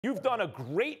You've done a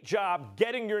great job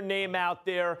getting your name out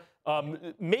there,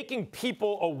 making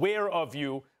people aware of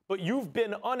you, but you've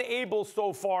been unable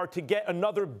so far to get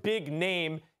another big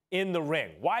name in the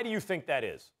ring. Why do you think that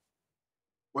is?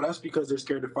 Well, that's because they're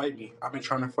scared to fight me. I've been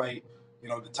trying to fight,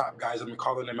 the top guys. I've been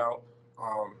calling them out.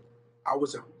 I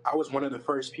was one of the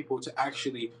first people to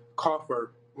actually call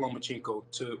for Lomachenko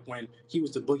to when he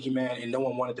was the boogeyman and no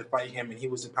one wanted to fight him and he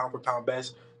was the pound for pound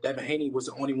best. Devin Haney was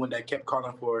the only one that kept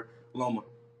calling for Loma.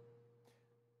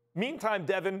 Meantime,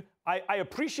 Devin, I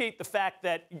appreciate the fact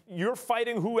that you're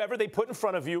fighting whoever they put in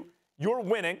front of you. You're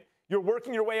winning. You're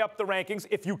working your way up the rankings.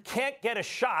 If you can't get a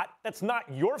shot, that's not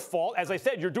your fault. As I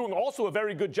said, you're doing also a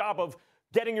very good job of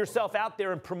getting yourself out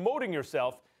there and promoting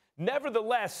yourself.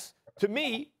 Nevertheless, to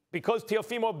me, because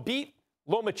Teofimo beat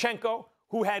Lomachenko,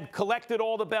 who had collected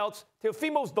all the belts,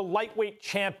 Teofimo's the lightweight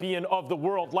champion of the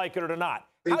world, like it or not.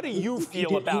 How do you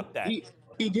feel about that?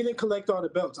 He didn't collect all the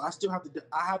belts. I have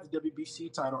the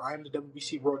WBC title. I am the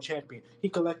WBC world champion. He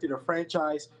collected a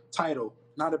franchise title,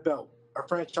 not a belt. A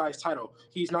franchise title.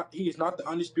 He is not the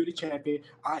undisputed champion.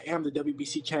 I am the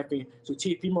WBC champion. So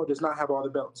Teofimo does not have all the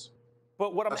belts.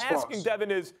 But what I'm asking,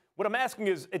 Devin, is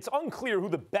it's unclear who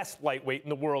the best lightweight in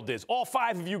the world is. All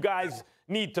five of you guys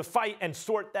need to fight and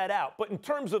sort that out. But in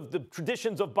terms of the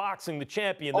traditions of boxing, the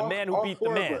champion, the man who beat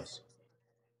the man.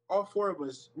 All four of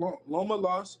us. Loma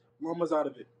lost. Loma's out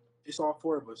of it. It's all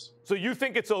four of us. So you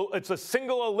think it's a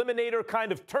single eliminator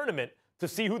kind of tournament to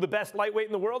see who the best lightweight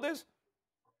in the world is?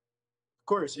 Of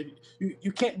course. If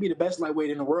you can't be the best lightweight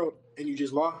in the world and you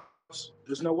just lost.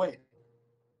 There's no way.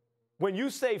 When you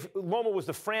say Loma was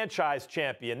the franchise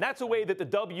champion, that's a way that the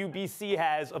WBC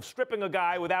has of stripping a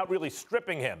guy without really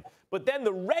stripping him. But then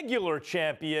the regular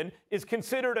champion is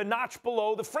considered a notch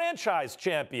below the franchise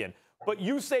champion. But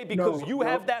you say because you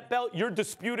have that belt, you're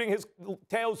disputing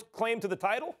Teo's claim to the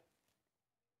title?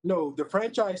 No, the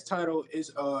franchise title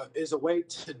is a way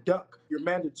to duck your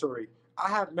mandatory. I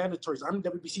have mandatories. I'm the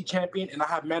WBC champion, and I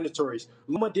have mandatories.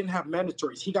 Loma didn't have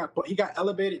mandatories. He got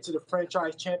elevated to the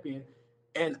franchise champion,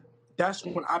 and that's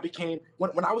when I became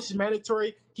when I was his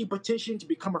mandatory. He petitioned to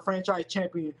become a franchise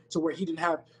champion to where he didn't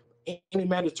have any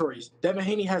mandatories. Devin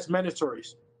Haney has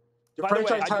mandatories. The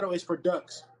franchise title is for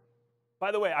ducks.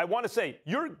 By the way, I want to say,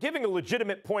 you're giving a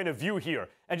legitimate point of view here.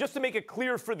 And just to make it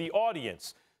clear for the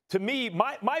audience, to me,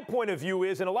 my point of view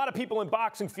is, and a lot of people in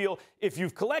boxing feel, if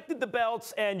you've collected the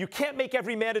belts and you can't make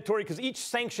every mandatory because each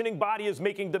sanctioning body is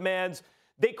making demands,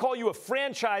 they call you a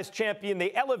franchise champion,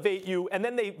 they elevate you, and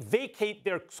then they vacate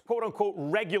their quote-unquote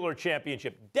regular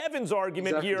championship. Devin's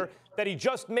argument here that he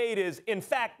just made is, in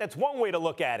fact, that's one way to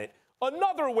look at it.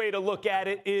 Another way to look at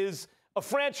it is a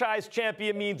franchise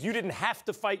champion means you didn't have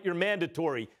to fight your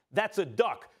mandatory. That's a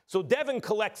duck. So Devin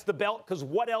collects the belt because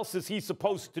what else is he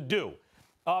supposed to do?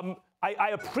 I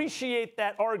appreciate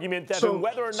that argument, Devin.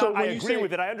 Whether or not I agree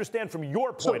with it, I understand from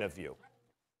your point of view.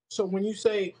 So when you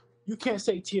say, you can't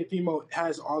say Teofimo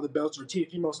has all the belts or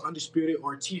Teofimo's undisputed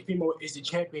or Teofimo is the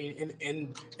champion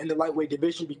in the lightweight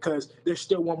division because there's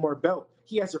still one more belt.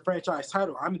 He has a franchise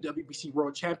title. I'm the WBC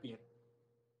world champion.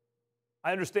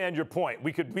 I understand your point.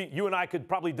 You and I could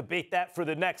probably debate that for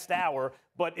the next hour,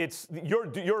 but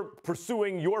you're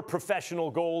pursuing your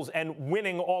professional goals and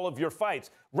winning all of your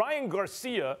fights. Ryan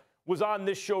Garcia was on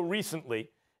this show recently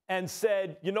and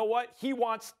said, you know what? He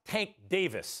wants Tank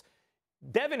Davis.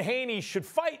 Devin Haney should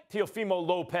fight Teofimo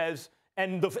Lopez,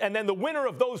 and then the winner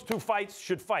of those two fights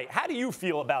should fight. How do you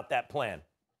feel about that plan?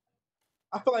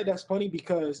 I feel like that's funny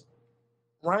because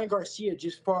Ryan Garcia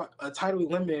just fought a title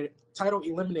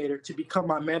eliminator to become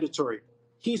my mandatory.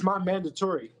 He's my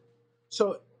mandatory.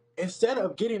 So instead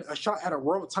of getting a shot at a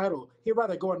world title, he'd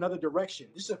rather go another direction.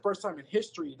 This is the first time in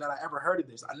history that I ever heard of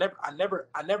this. I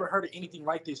never heard of anything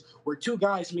like this, where two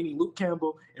guys, meaning Luke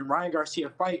Campbell and Ryan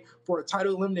Garcia, fight for a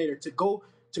title eliminator to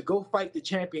go fight the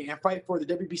champion and fight for the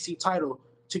WBC title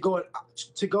to go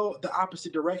the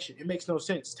opposite direction. It makes no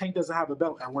sense. Tank doesn't have a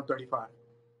belt at 135.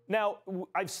 Now,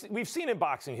 we've seen in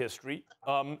boxing history,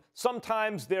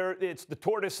 sometimes it's the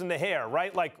tortoise and the hare,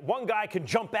 right? Like one guy can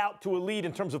jump out to a lead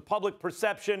in terms of public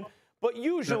perception, but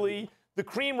usually the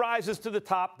cream rises to the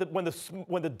top. That when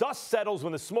the dust settles,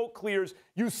 when the smoke clears,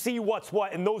 you see what's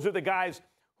what, and those are the guys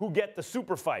who get the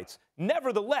super fights.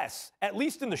 Nevertheless, at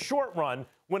least in the short run,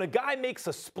 when a guy makes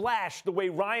a splash the way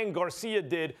Ryan Garcia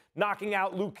did, knocking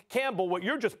out Luke Campbell, what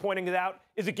you're just pointing out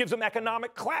is it gives him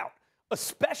economic clout,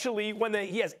 especially when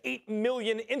he has 8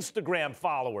 million Instagram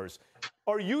followers.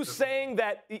 Are you saying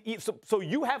that, so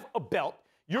you have a belt,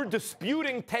 you're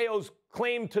disputing Teo's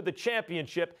claim to the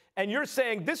championship, and you're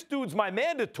saying this dude's my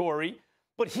mandatory,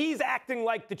 but he's acting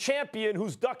like the champion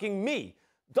who's ducking me.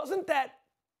 Doesn't that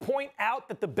point out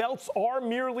that the belts are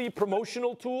merely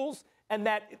promotional tools and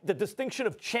that the distinction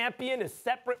of champion is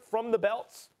separate from the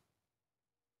belts?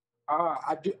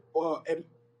 I do. And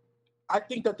I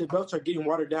think that the belts are getting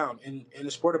watered down in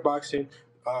the sport of boxing.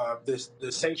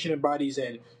 The sanctioning bodies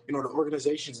and the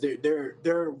organizations,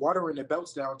 they're watering the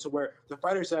belts down to where the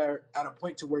fighters are at a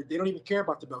point to where they don't even care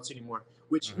about the belts anymore.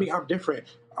 Which me, I'm different.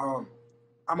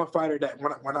 I'm a fighter that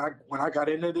when I got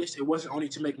into this, it wasn't only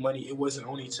to make money. It wasn't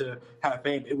only to have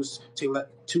fame. It was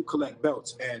to collect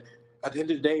belts. And at the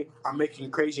end of the day, I'm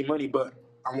making crazy money, but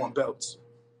I want belts.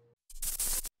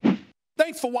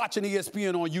 Thanks for watching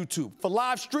ESPN on YouTube. For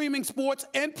live streaming, sports,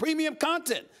 and premium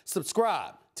content,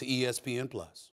 subscribe to ESPN+.